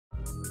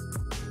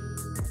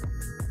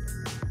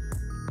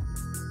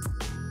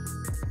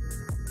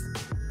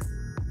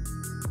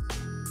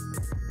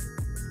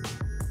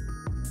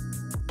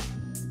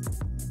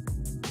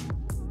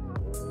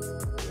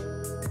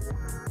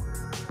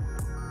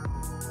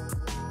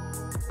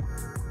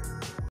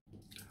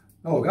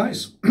Hello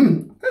guys.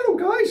 Hello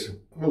guys.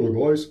 Hello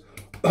guys.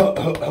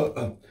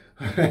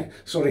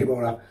 Sorry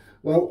about that.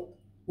 Well,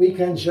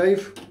 weekend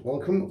shave.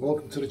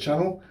 Welcome to the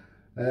channel.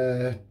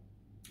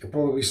 It'll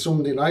probably be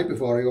Sunday night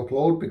before I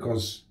upload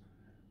because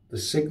the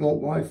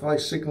Wi-Fi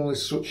signal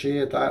is such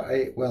here that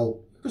it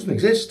doesn't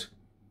exist.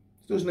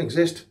 It doesn't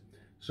exist.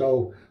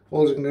 So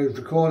all I'm going to do is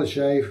record a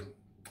shave.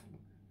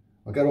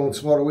 I'll get on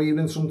tomorrow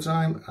evening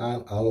sometime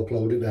and I'll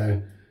upload it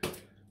there.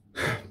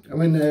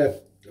 I'm in a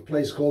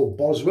place called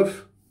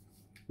Bosworth,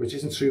 which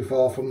isn't too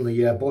far from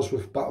the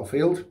Bosworth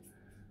battlefield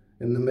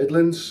in the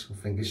Midlands. I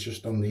think it's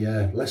just on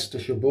the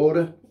Leicestershire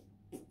border.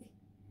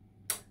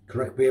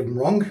 Correct me if I'm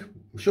wrong.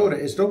 I'm sure it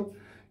is though.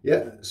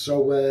 Yeah,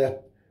 so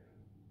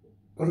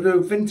I'm going to do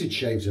a vintage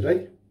shave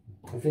today.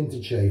 A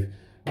vintage shave.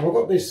 And I've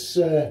got this,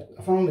 I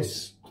found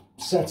this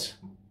set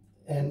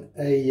in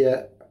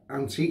a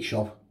antique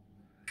shop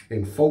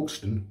in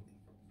Folkestone.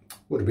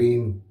 Would have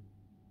been,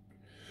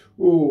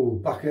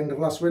 back end of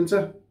last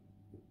winter.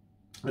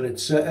 And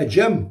it's a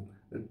gem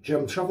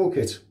travel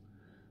kit.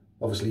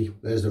 Obviously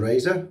there's the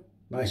razor,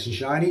 nice and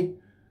shiny.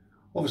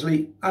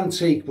 Obviously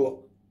antique, but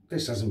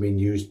this hasn't been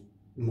used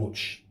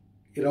much.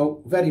 You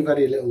know, very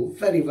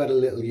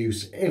little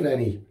use, if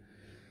any.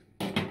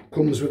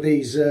 Comes with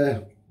these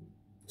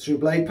 2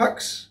 blade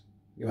packs.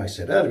 You might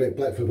say they're a bit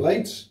black for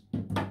blades,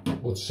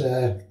 but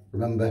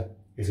remember,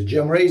 it's a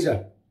gem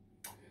razor.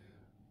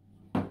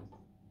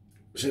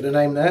 See the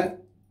name there,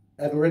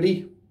 Ever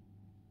Ready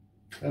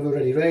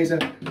razor.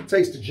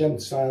 Takes the gem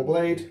style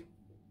blade.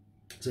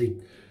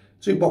 See,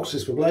 2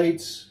 boxes for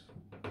blades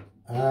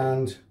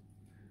and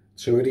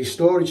 2 of these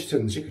storage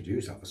tins. You could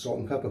use that for salt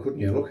and pepper, couldn't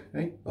you? Look,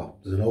 eh? Oh,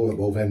 there's an hole at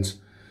both ends.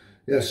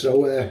 Yeah,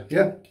 so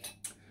yeah,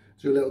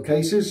 2 little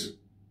cases.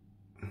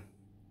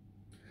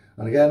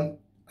 And again,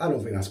 I don't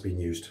think that's been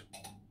used.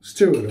 There's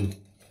 2 of them.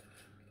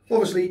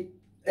 Obviously,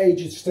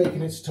 age is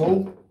taking its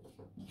toll.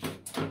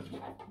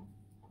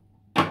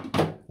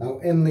 Now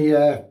in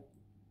the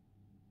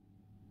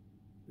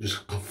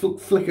just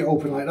flick it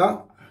open like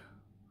that.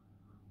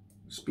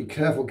 Just be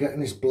careful getting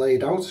this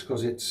blade out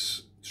because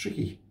it's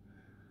tricky.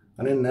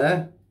 And in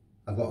there,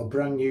 I've got a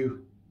brand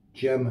new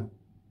gem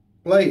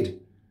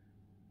blade.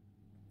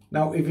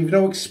 Now, if you've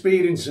no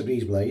experience of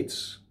these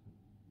blades,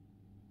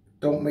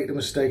 don't make the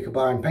mistake of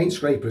buying paint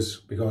scrapers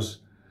because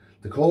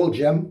they're called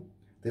gem.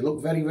 They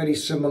look very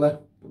similar,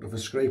 but for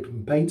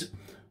scraping paint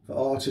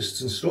for artists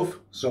and stuff.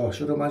 So I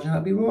should imagine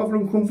that'd be rather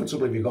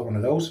uncomfortable if you got one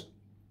of those.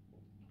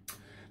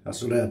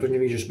 That's what happens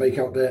if you just make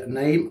out the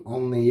name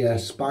on the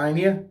spine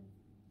here.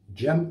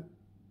 Gem.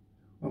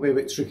 Might be a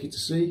bit tricky to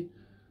see.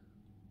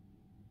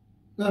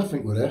 No, I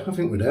think we're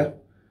there.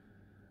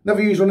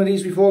 Never used one of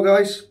these before,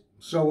 guys.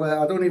 So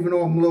I don't even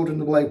know I'm loading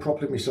the blade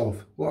properly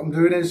myself. What I'm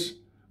doing is,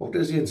 up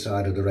there's the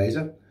inside of the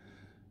razor.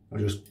 I'm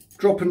just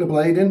dropping the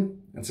blade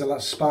in until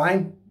that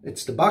spine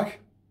hits the back.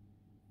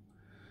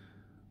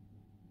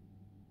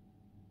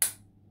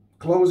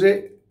 Close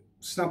it,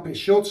 snap it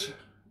shut,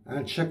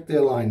 and check the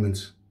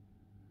alignment.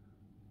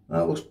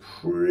 That looks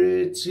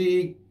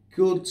pretty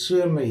good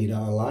to me,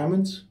 that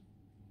alignment.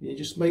 You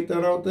just make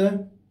that out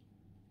there.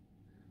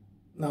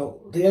 Now,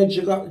 the edge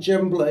of that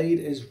gem blade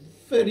is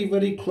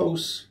very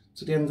close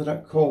to the end of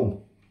that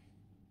comb.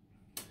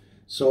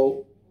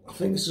 So, I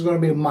think this is going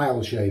to be a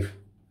mild shave.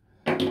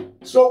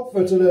 So,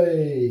 for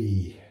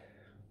today,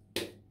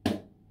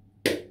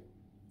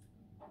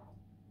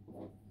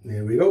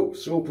 there we go,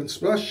 soap and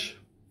splash.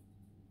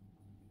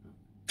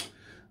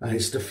 And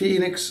it's the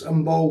Phoenix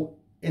and Beau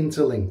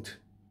Interlinked.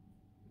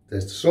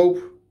 There's the soap,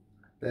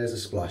 there's the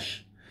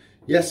splash.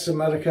 Yes,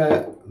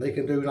 America, they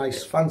can do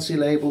nice fancy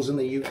labels in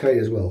the UK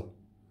as well.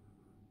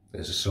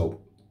 There's the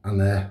soap, and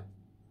there.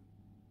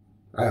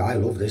 I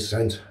love this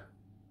scent.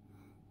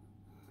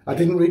 I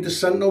didn't read the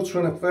scent notes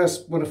when I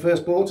first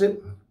bought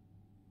it.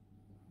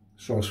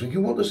 So I was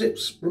thinking, what does it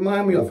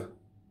remind me of?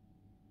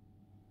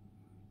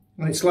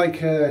 And it's like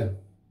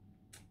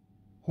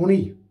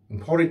honey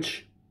and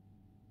porridge.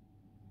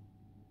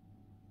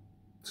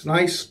 It's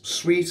nice,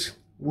 sweet,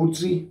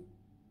 woodsy,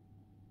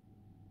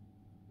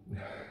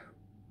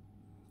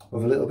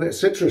 with a little bit of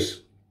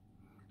citrus.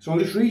 So I'll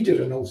just read you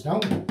the notes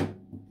now.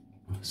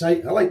 So I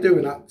like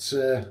doing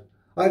that.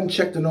 I hadn't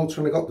checked the notes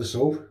when I got the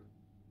soap.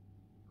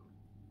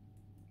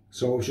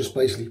 So I was just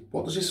basically,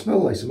 what does it smell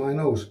like to my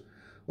nose?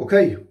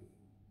 Okay,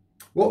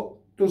 what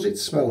does it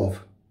smell of?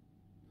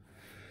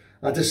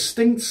 A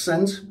distinct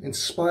scent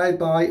inspired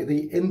by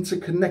the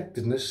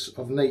interconnectedness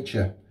of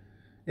nature.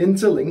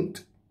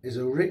 Interlinked is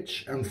a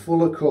rich and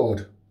full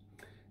accord.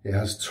 It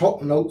has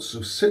top notes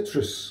of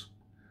citrus,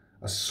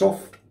 a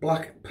soft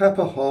black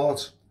pepper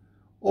heart,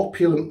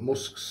 opulent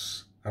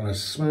musks, and a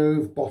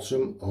smooth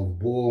bottom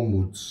of warm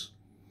woods.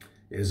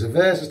 It is a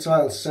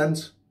versatile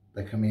scent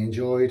that can be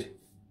enjoyed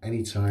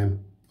any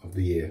time of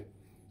the year.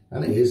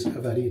 And it is a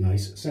very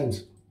nice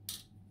scent.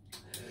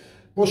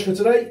 Brush for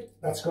today,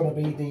 that's going to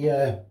be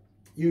the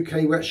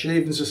UK Wet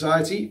Shaving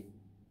Society.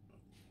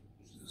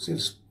 See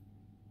this?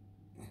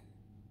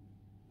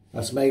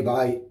 That's made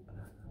by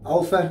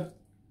Alpha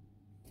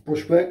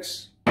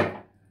Brushworks,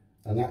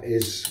 and that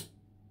is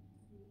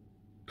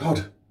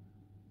God,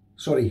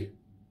 sorry,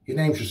 your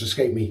name's just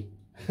escaped me.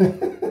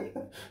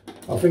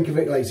 I'll think of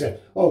it later.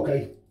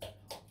 Okay.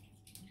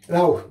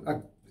 Now,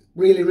 a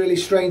really, really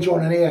strange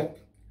one in here.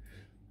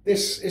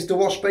 This is the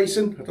wash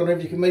basin. I don't know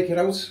if you can make it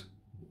out.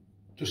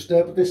 Just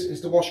there, but this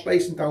is the wash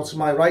basin down to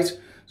my right.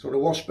 So the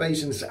wash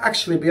basin is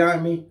actually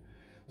behind me.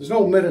 There's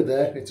no mirror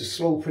there. It's a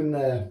sloping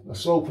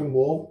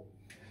wall.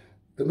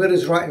 The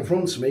mirror's right in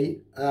front of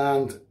me,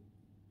 and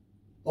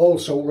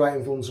also right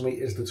in front of me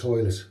is the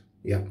toilet.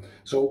 Yeah.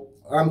 So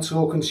I'm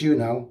talking to you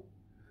now.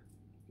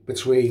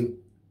 Between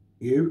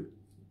you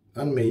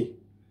and me,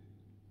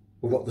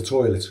 we've got the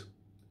toilet.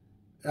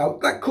 Now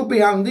that could be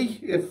handy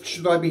if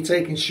should I be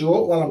taking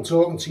short while I'm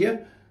talking to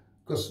you,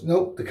 because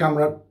no, the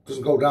camera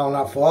doesn't go down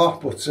that far.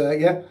 But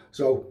yeah,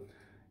 so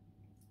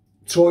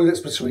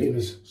toilets between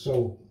us.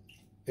 So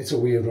it's a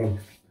weird one.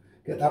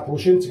 Get that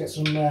brush in to get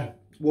some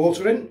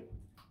water in.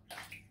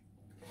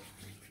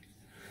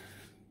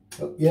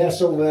 But yeah,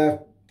 so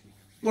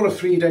got a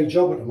 3-day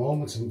job at the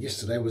moment, and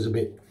yesterday was a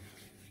bit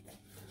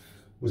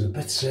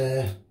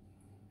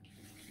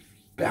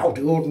out of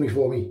the ordinary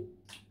for me.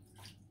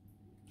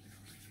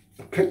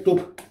 I picked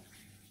up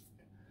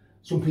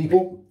some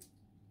people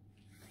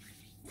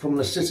from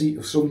the city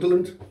of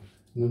Sunderland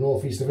in the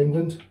northeast of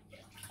England.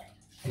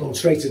 I'm going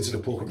straight into the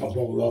pocket, not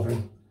bowl over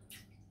them,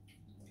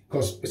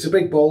 because it's a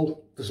big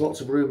bowl. There's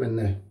lots of room in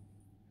there.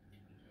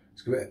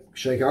 Let's give it a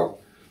shake out.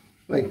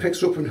 Then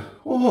picks up and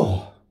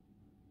oh,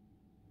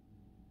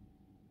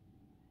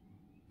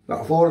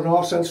 about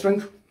 4.5 cent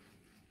strength.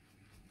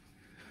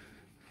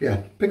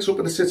 Yeah, picks up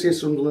at the city of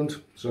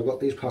Sunderland. So I've got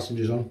these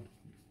passengers on,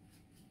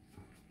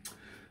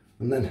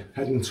 and then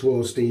heading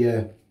towards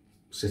the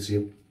city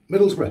of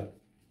Middlesbrough.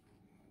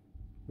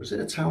 Or is it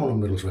a town of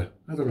Middlesbrough?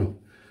 I don't know.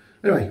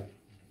 Anyway,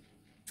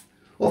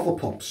 off the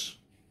pops.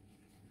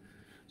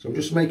 So I'm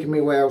just making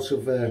my way out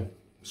of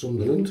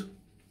Sunderland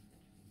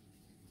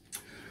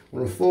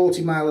on a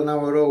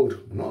 40-mile-an-hour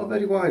road. Not a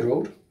very wide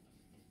road.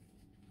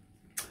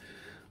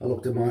 I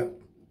looked at my,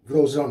 for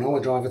those who don't know,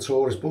 I drive a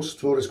tourist bus,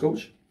 tourist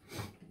coach.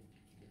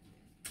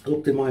 I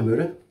looked in my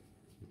mirror,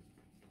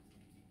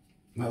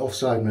 my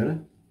offside mirror,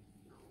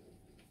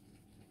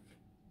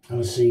 and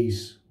I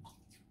sees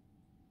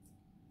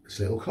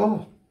this little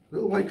car,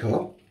 little white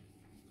car,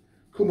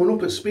 coming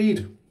up at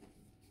speed.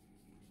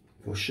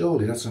 Well,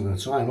 surely that's not going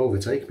to try and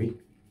overtake me.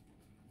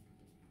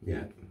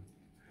 Yeah.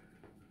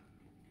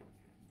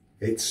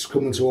 It's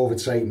coming to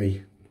overtake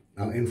me.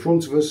 Now in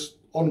front of us,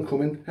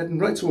 oncoming, heading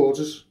right towards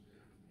us,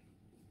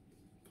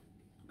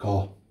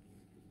 car,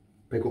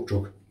 pickup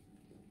truck.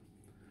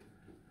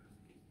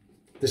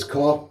 This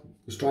car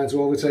was trying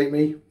to overtake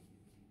me.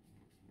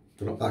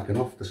 They're not backing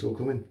off, they're still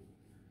coming.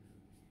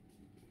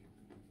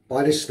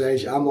 By this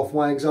stage, I'm off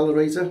my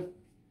accelerator,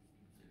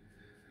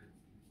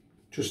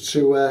 just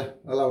to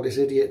allow this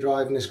idiot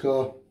driving this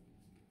car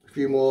a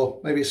few more,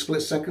 maybe a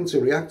split second to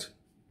react.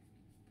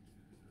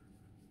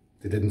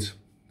 They didn't.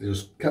 They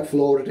just kept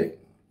flooring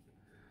it.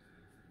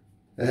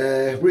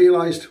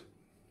 Realised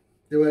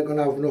they weren't going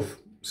to have enough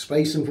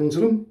space in front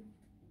of them.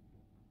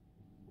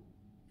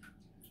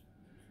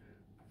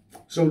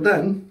 So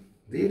then,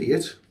 the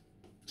idiot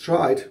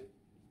tried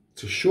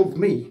to shove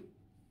me,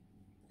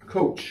 a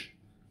coach,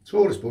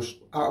 tourist bus,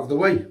 out of the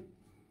way.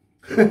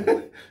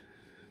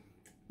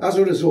 As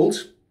a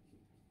result,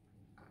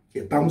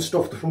 it bounced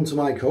off the front of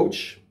my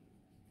coach.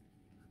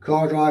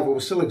 Car driver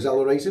was still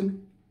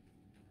accelerating,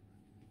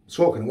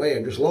 talking away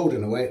and just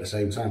loading away at the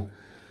same time.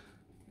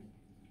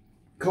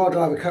 Car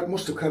driver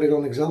must have carried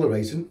on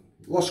accelerating,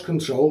 lost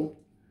control,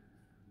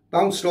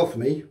 bounced off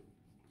me,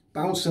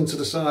 bounced into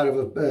the side of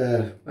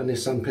a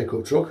Nissan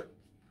pickup truck,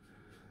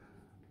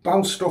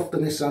 bounced off the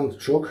Nissan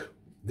truck,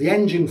 the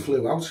engine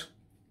flew out,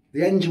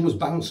 the engine was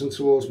bouncing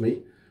towards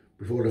me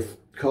before the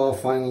car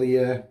finally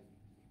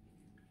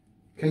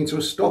came to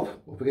a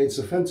stop up against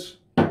the fence.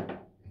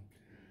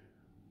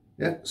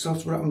 Yeah, so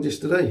that's what happened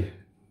yesterday.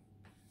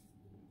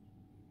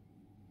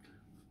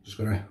 Just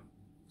gonna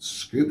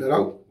scoop that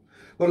out.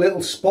 Got a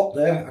little spot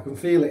there, I can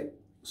feel it,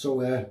 so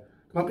there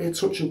might be a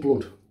touch of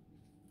blood.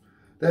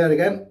 There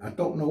again, I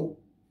don't know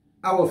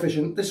how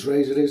efficient this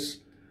razor is.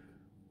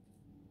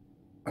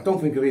 I don't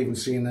think I've even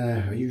seen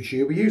a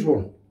YouTuber use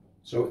one,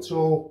 so it's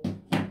all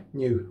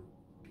new.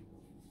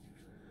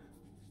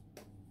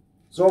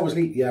 So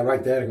obviously, yeah,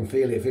 right there I can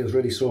feel it, it feels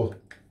really sore.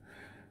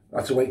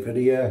 I had to wait for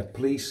the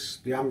police,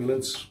 the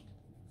ambulance,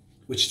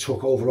 which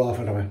took over half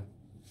an hour.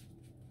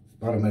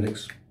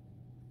 Paramedics.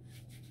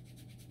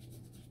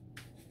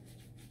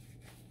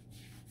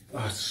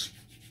 Oh, it's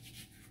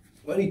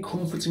a very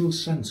comforting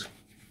scent.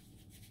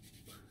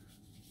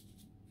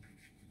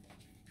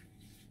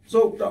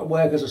 So that'll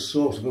work as a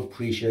sort of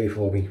appreciate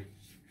for me.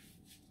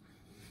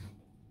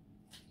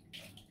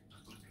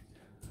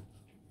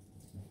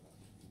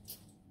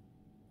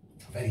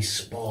 A very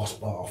sparse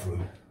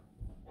bathroom.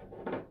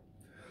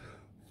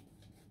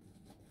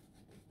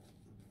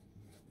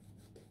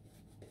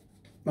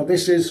 Now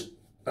this is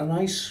a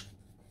nice,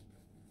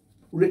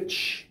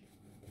 rich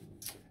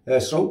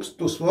soap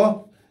thus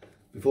far,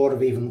 before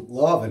I've even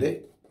lathered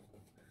it.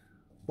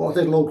 But I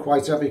did load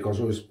quite heavy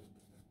because I was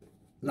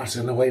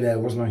nattering away there,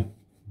 wasn't I?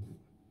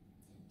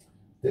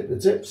 Dip the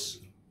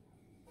tips.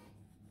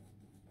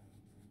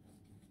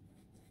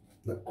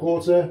 The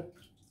quarter.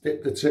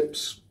 Dip the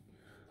tips.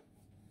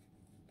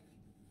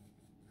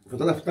 For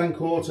the left hand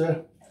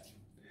quarter.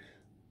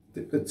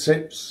 Dip the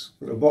tips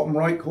for the bottom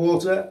right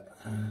quarter.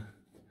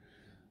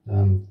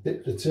 And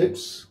dip the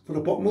tips for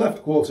the bottom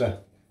left quarter.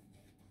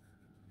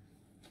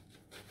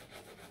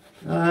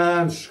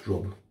 And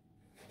scrub.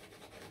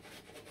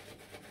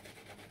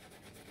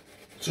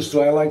 Just the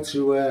way I like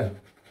to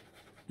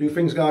do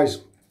things, guys.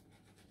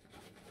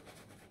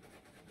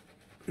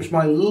 Just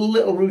my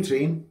little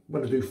routine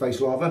when I do face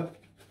lather.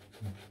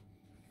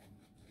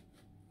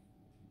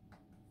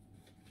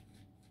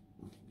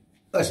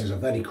 This is a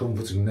very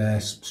comforting,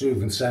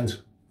 soothing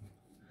scent.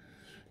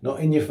 Not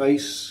in your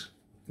face,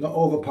 not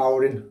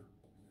overpowering.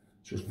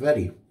 Just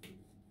very,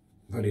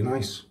 very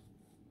nice.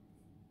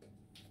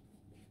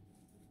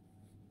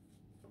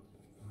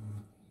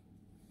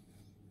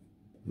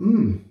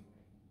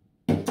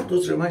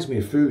 Does reminds me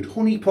of food.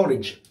 Honey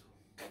porridge.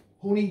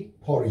 Honey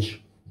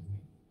porridge.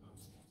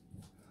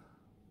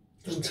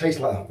 Doesn't taste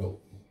like that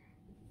though.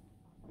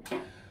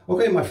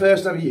 Okay, my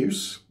first ever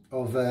use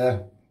of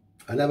an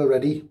ever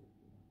ready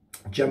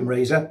gem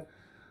razor.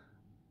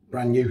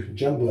 Brand new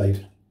gem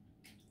blade.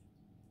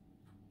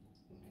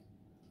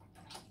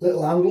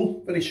 Little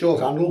handle, very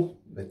short handle.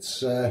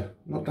 It's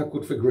not that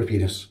good for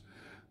grippiness.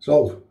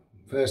 So,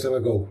 first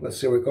ever go.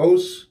 Let's see how it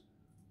goes.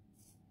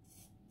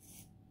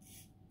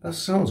 That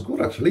sounds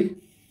good actually.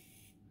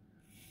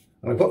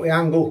 And I got the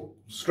angle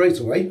straight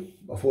away.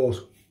 I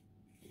thought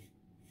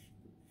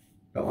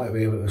that might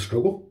be a bit of a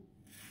struggle.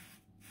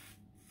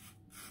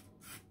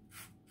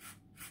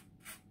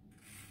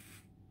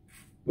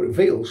 But it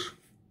feels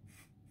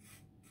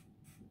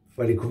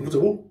very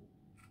comfortable.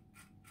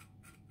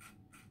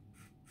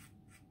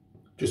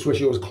 Just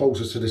wish I was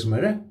closer to this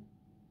mirror.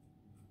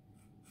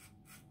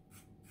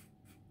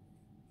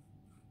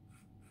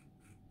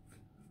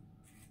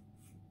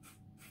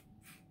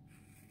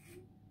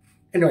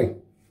 Anyway,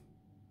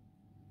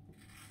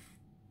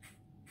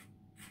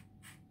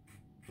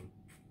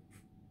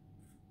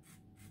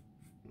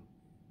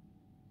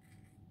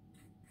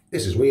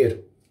 this is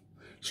weird.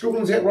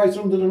 Struggling to get right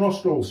under the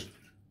nostrils.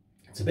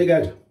 It's a big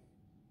head.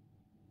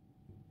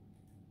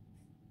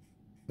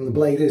 And the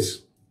blade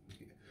is,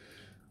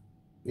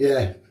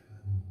 yeah.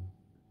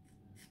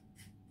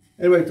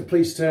 Anyway, the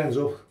police turns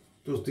up,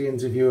 does the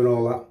interview and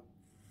all that.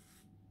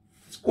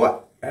 It's quite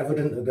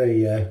evident that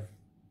they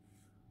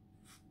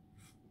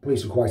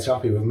police were quite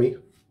happy with me.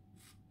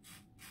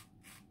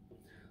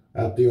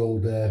 I had the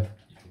old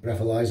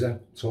breathalyzer,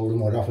 told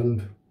them what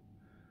happened.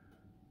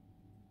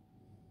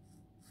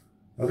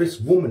 Now this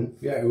woman,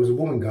 yeah, it was a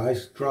woman,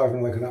 guys,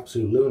 driving like an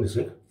absolute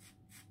lunatic.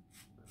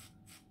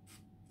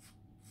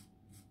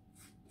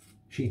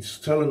 She's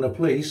telling the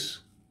police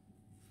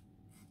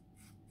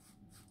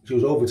she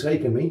was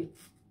overtaking me,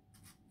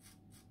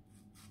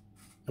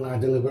 and I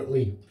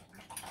deliberately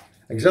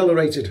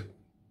accelerated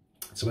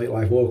to make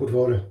life awkward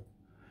for her.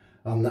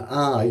 And that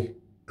I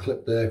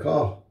clipped their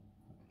car.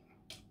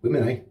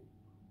 Women, eh?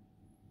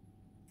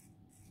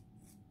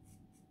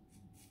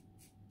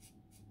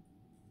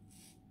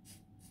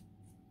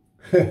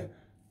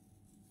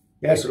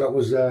 Yeah, so that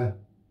was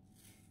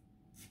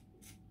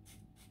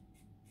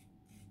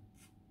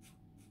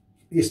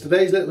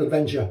yesterday's little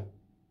adventure.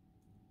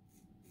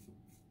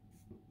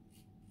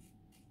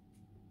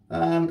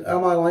 And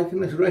am I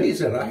liking this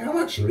razor? I am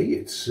actually.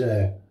 It's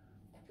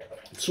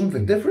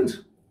something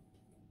different.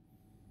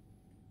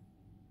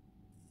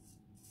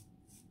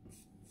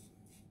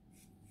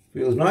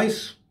 Feels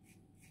nice.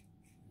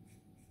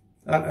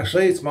 And I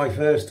say it's my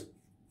first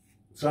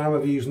time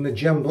of using the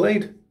gem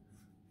blade.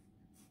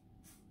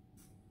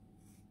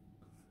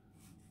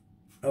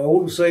 I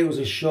wouldn't say it was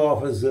as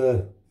sharp as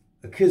a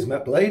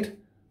Kismet blade,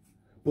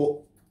 but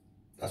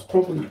that's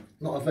probably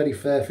not a very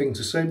fair thing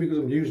to say because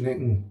I'm using it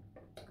in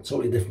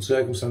totally different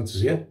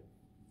circumstances here.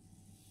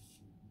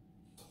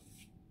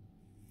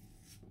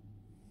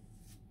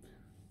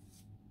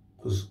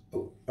 Because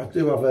I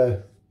do have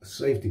a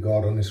safety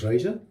guard on this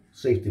razor.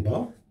 Safety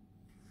bar.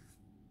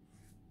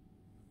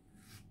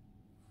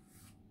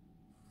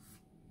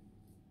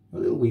 A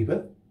little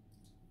weeper.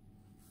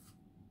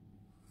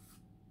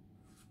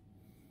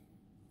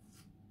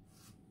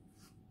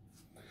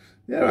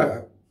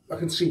 Yeah, I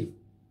can see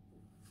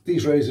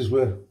these razors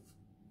were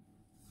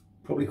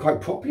probably quite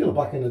popular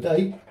back in the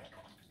day.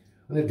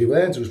 And if they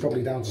weren't, it was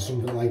probably down to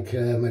something like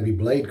maybe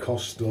blade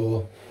cost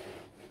or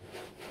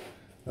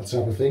that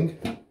type of thing.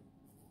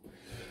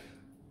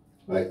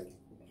 Right.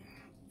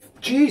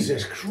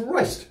 Jesus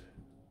Christ.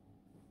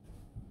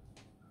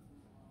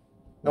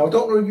 Now I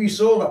don't know if you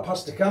saw that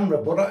past the camera,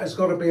 but that has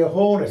got to be a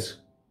hornet.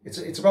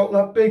 It's about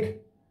that big.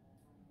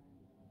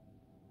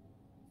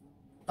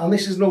 And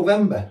this is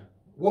November.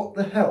 What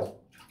the hell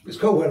is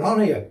going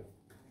on here?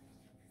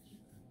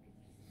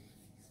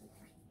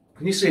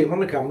 Can you see him on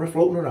the camera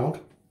floating around?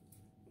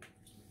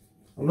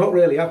 I'm not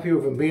really happy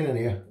with him being in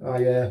here.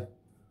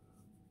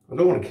 I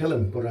don't want to kill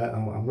him, but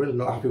I'm really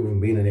not happy with him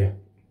being in here.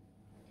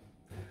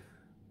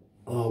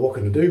 Oh, what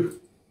can I do?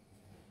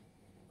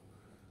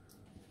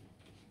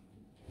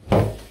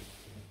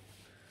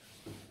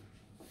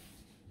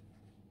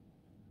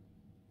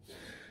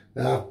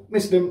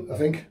 Missed him, I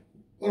think.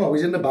 Oh no,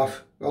 he's in the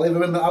bath. I'll leave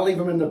him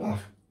in the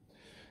bath.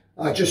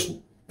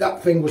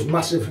 That thing was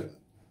massive.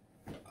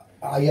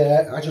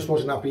 I just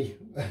wasn't happy.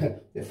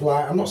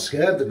 I'm not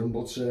scared of them,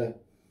 but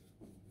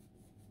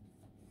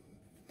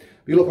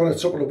if you look on the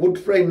top of the wood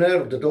frame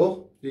there of the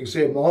door, you can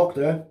see a mark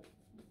there.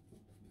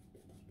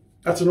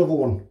 That's another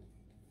one.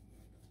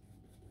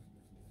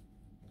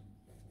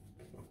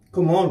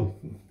 Come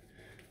on.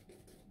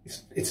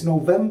 It's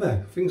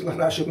November. Things like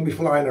that shouldn't be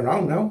flying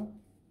around now.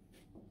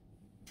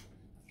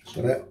 Just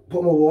gonna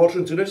put more water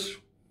into this.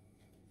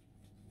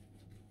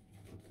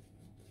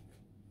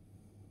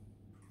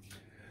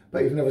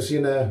 Bet you've never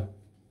seen that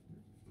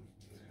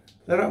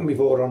happened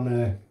before on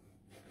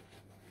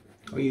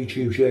our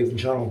YouTube shaving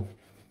channel.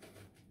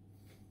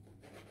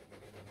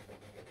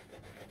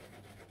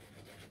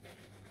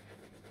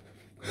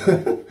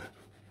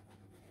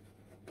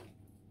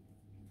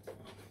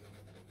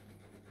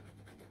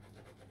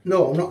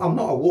 No, I'm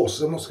not a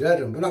wuss. I'm not scared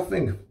of him, but that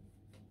thing,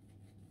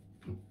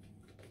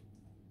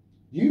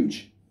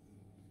 huge.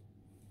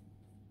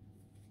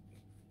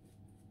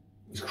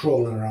 He's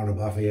crawling around the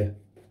bath here.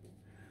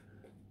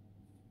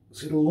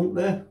 See the lump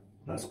there?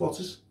 That spots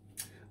us.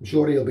 I'm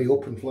sure he'll be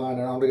up and flying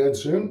around again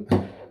soon.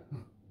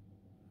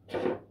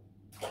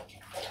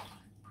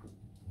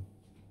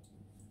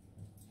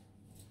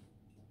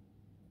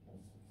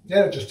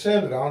 Yeah, it just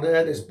turned around. I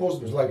heard this buzz.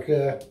 It was like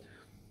a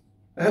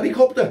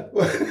helicopter.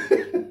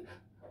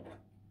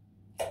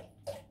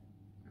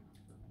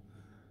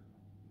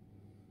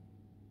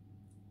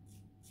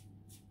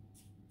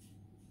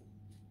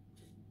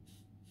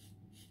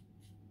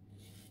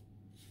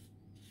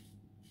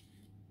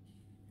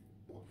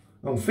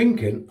 I'm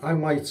thinking I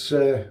might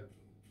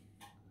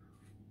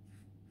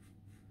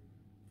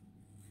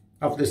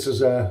have this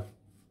as a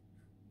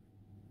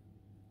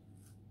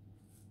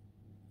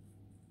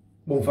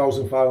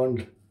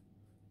 1,500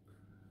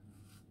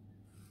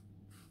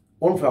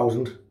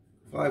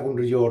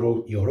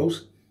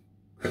 euros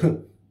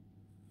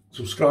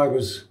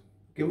subscribers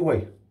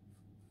giveaway.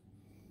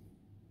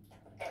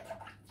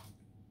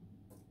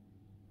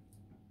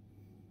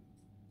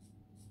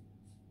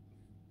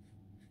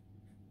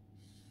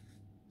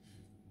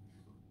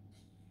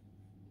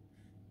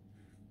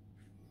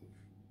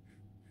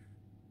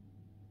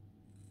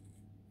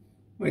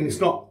 I mean,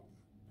 it's not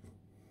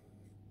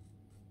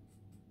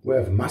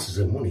worth masses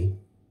of money.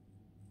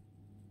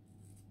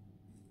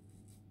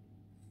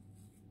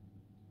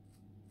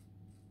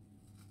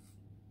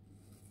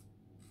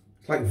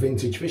 It's like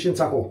vintage fishing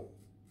tackle.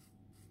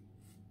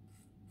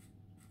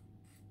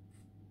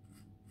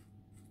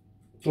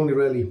 It's only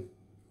really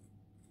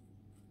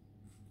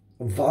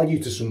of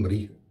value to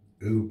somebody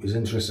who is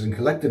interested in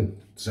collecting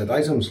said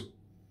items.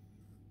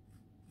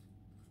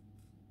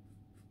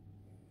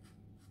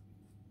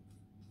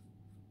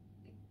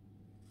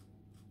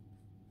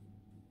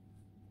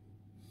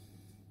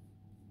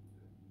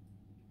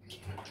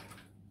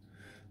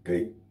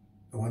 Okay,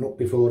 I went up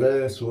before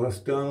there, so that's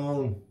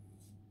down.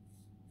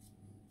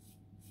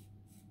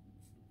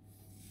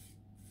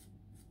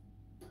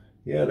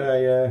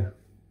 Yeah,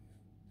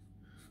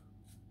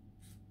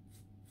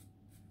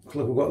 looks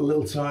like we've got a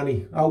little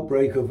tiny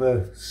outbreak of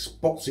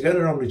spots again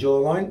around the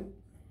jawline.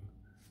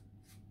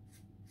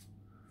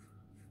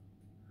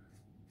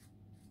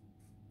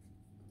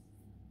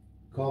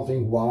 Can't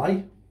think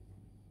why.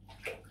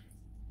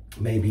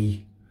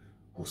 Maybe,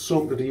 what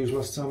soap did I use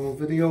last time on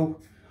video?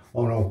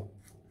 Oh no.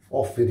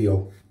 Off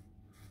video.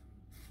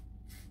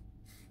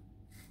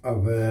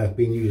 I've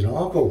been using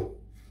Arco.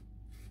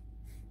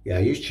 Yeah,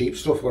 I use cheap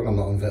stuff when I'm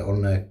not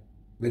on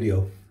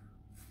video.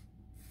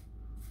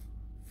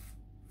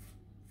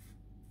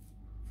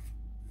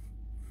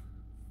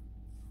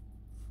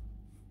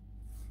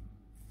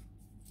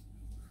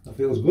 That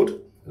feels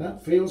good.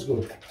 That feels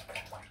good.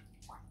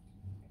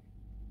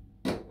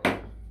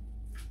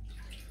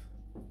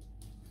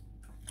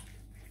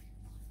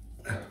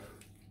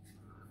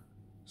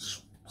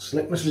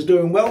 Slickness is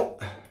doing well.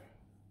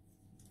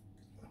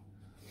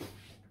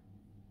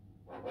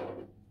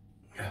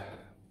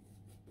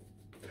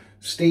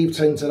 Steve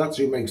Tinter, that's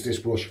who makes this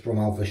brush from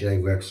Alpha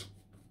Shave Works.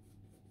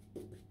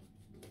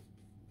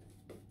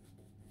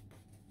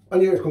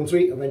 And here it comes to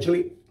me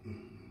eventually.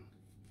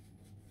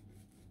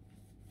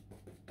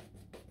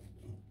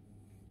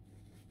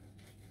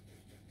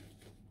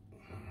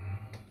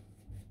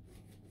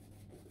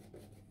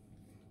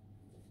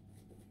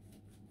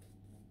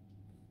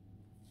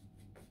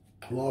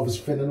 Lava's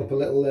thinning up a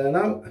little there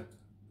now.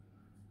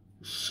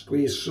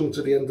 Squeeze some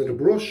to the end of the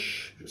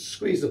brush. Just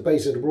squeeze the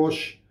base of the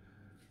brush.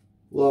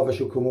 Lava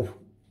should come up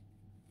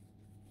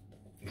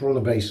from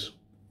the base.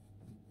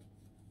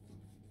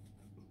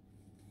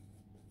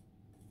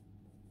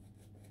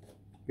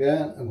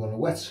 Yeah, I'm going to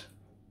wet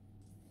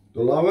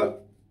the lava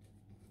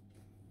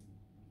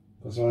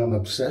because I am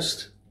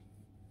obsessed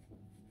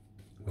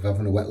with of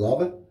having a wet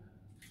lather.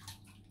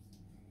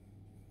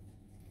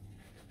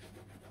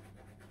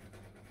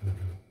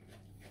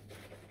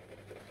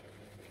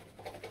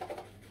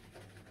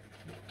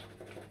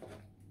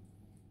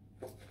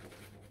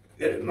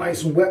 Get it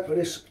nice and wet for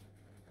this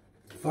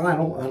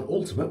final and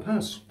ultimate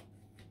pass.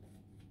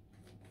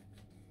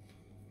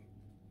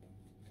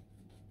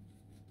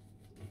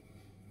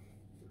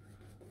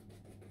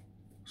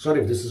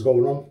 Sorry if this is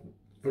going on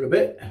for a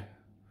bit.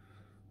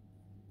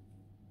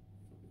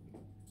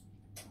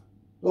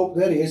 Oh,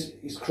 there he is.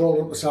 He's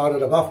crawling up the side of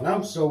the bath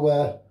now,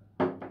 so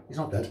he's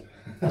not dead.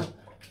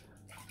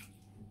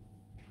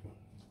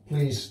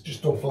 Please,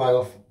 just don't fly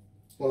off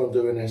while I'm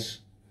doing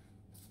this,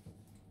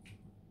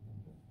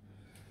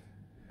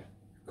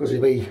 because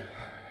he'll be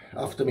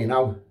after me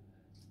now.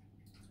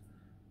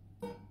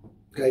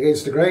 Get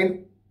against the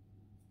grain.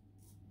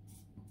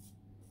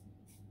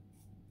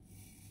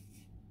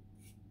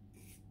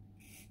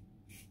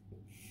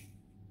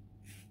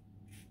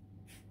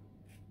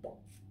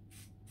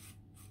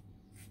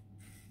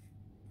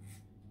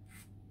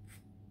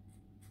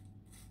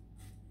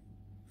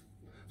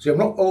 See, I'm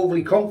not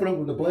overly confident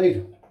with the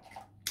blade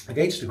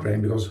against the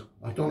grain because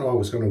I don't know how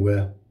it's going to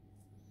wear.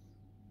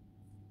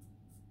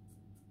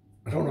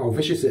 I don't know how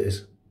vicious it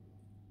is.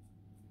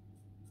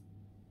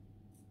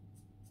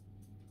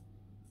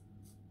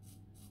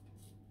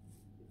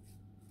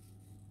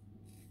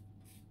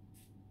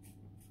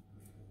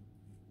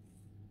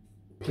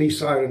 Police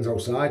sirens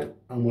outside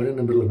and we're in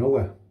the middle of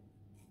nowhere.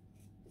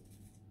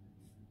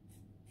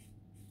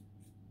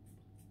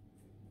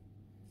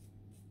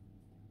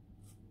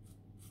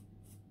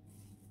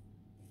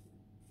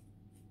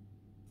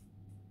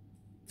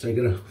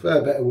 Taking a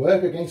fair bit of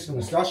work against the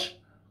moustache.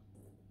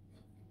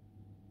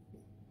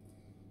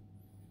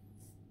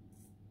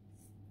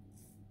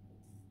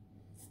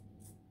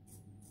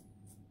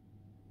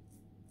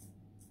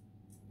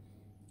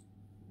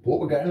 But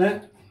we're getting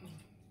it.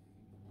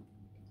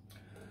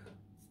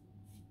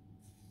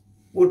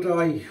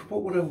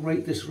 What would I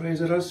rate this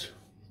razor as?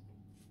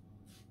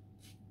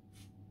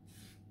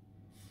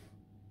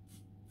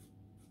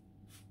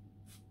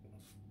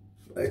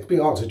 It'd be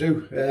hard to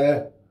do.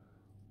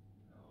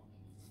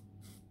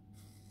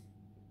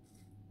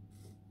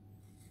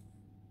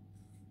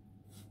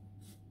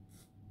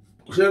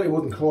 I certainly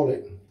wouldn't call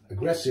it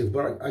aggressive,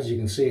 but as you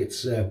can see,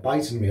 it's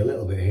biting me a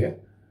little bit here.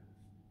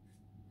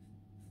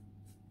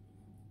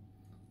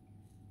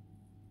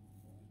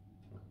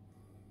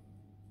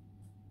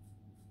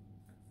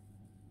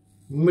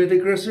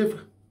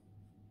 Mid-aggressive.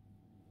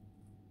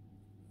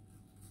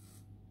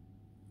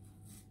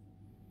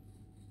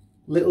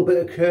 Little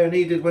bit of care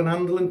needed when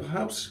handling,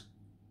 perhaps.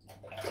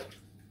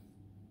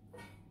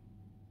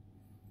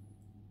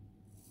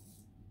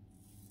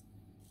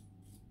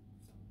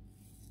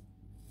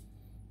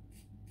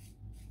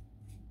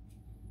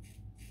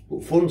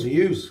 But fun to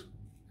use.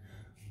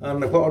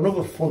 And I've got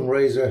another fun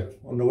razor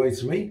on the way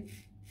to me.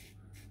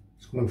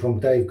 It's coming from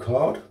Dave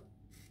Card,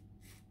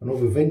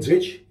 another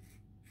vintage.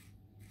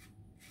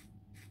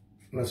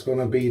 And that's going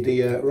to be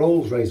the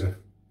Rolls razor.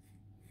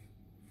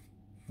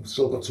 I've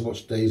still got to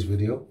watch Dave's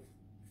video.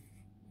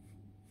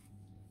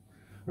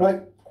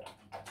 Right,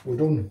 we've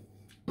done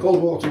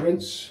cold water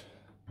rinse.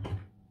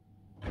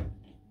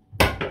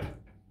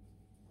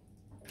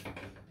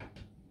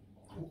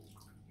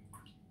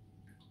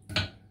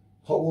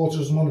 Hot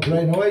water's on the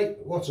grain away.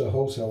 What a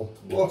hotel.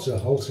 What a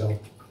hotel.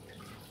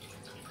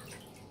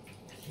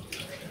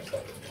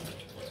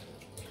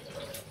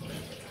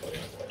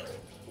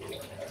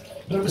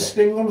 Bit of a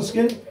sting on the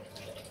skin.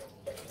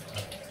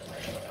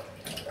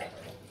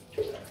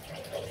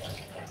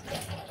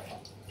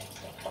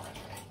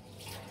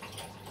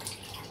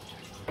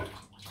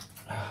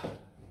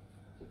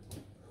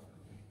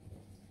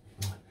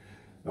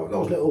 Now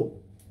those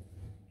little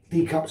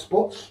decap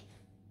spots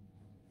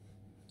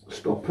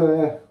stop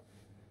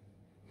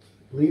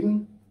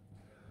bleeding.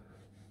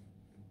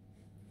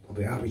 I'll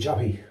be happy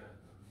chappy.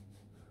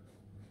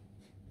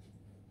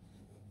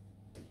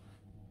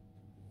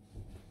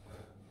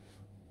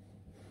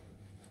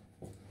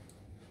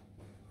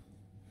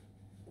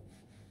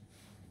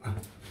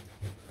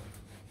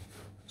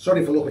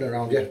 Sorry for looking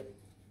around you.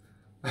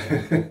 But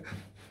if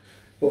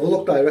I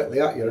look directly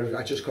at you,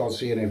 I just can't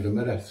see any of the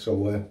mirror,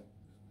 so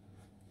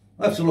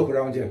I have to look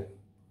around you.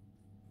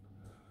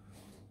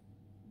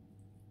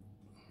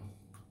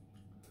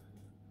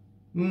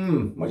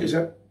 What is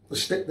it? The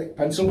stick thick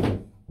pencil.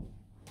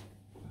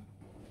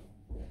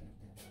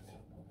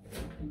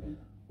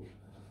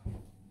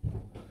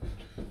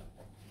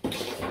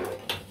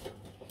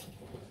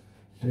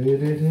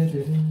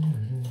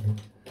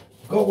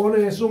 Got one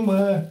here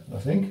somewhere, I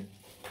think.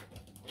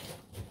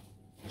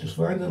 Just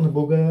finding the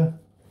bugger.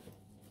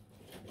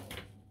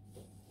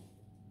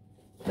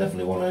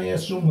 Definitely one in here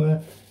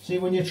somewhere. See,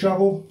 when you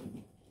travel,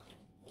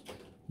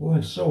 boy,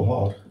 it's so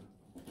hard.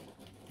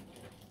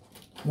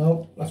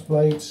 No, that's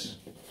blades.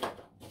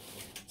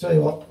 Tell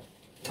you what,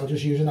 I'll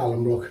just use an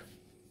Allen block.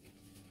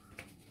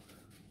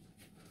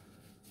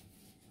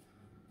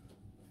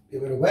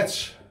 Give it a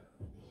wet.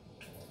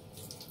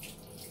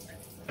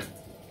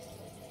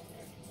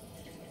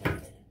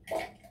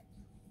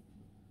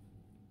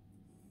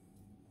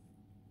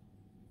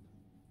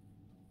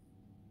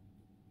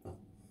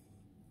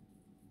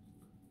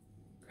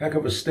 Heck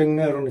of a sting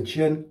there on the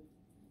chin.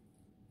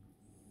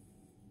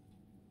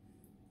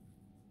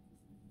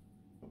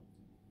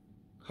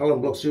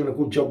 Alum block's doing a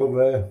good job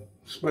of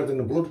spreading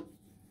the blood.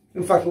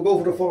 In fact, we'll go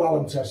for the full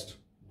alum test.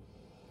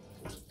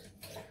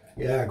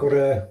 Yeah, I got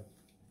a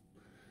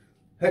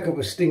heck of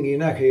a stingy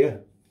neck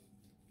here.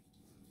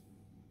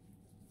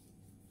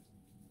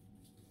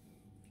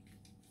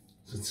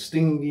 It's a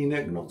stingy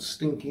neck, not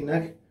stinky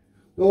neck.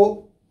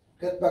 Oh,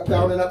 get back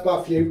down in that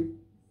bath, you.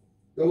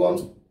 Go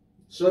on,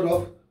 shut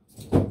off.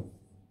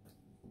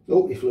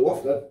 Oh, he flew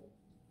off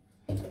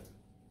then.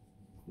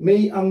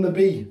 Me and the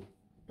Bee.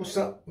 What's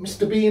that?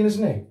 Mr. Bean,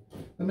 isn't he?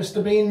 The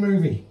Mr. Bean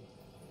movie.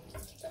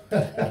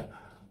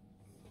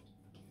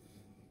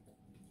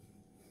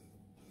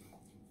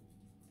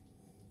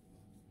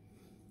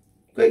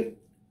 Okay,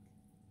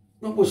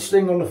 not much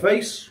sting on the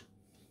face.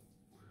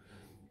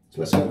 So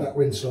let's get that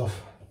rinsed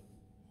off.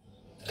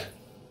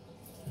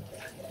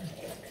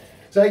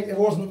 So if it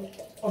wasn't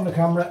on the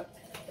camera,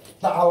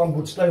 that alum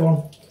would stay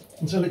on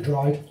until it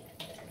dried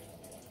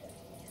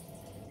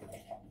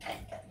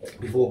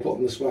before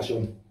putting the splash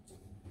on.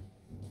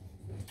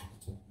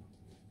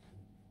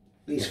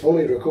 He's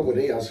fully recovered,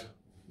 he has.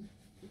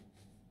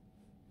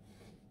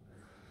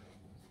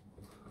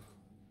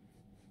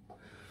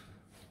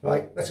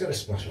 Right, let's get the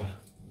splash on.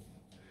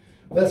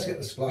 Let's get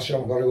the splash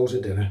on, I've got to go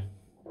to dinner.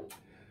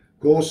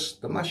 Goes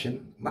the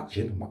matching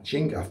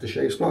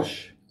aftershave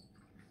splash.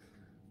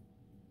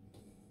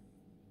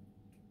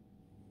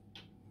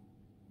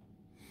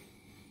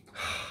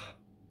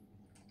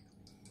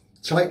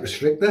 Tight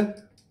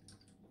restrictor.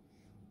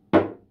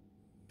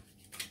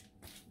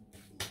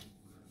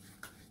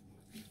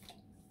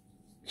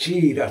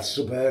 Gee, that's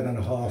a burn and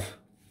a half.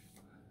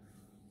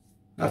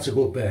 That's a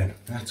good burn.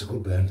 That's a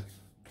good burn.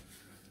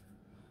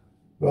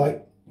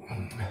 Right.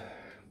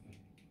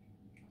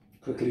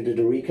 Quickly did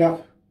a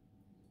recap.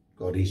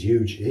 God, he's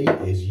huge. He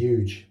is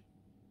huge.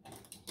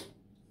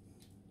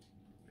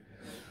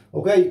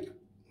 Okay.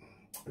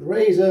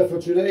 Razor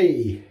for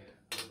today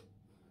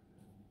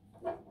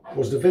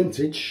was the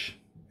vintage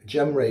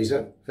gem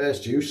razor,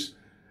 first use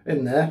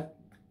in there.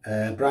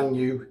 Brand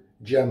new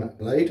gem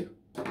blade.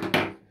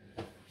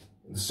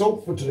 The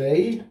soap for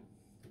today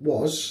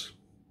was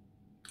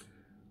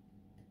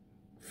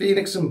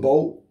Phoenix and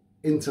Beau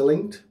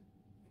Interlinked.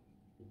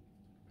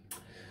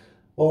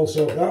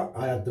 Also that,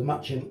 I had the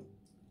matching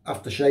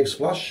aftershave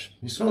splash.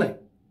 You smell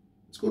it?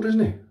 It's good,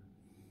 isn't it?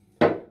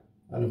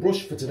 And the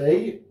brush for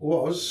today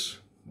was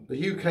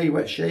the UK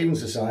Wet Shaving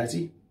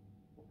Society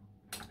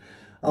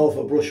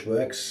Alpha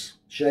Brushworks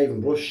shaving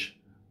brush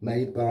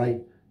made by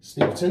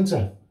Steve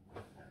Tinter.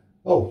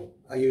 Oh,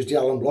 I used the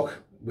alum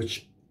block,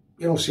 which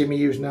you don't see me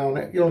use now.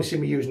 You only see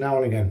me use now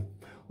and again.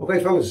 Okay,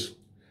 fellas,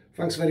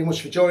 thanks very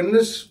much for joining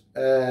us.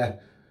 I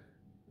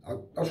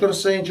was going to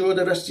say enjoy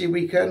the rest of your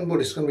weekend, but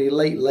it's going to be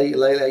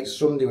late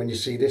Sunday when you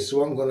see this. So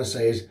what I'm going to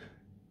say is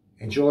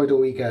enjoy the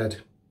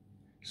weekend.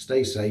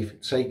 Stay safe.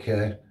 Take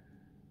care.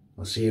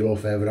 I'll see you all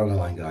further down the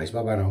line, guys.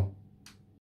 Bye bye now.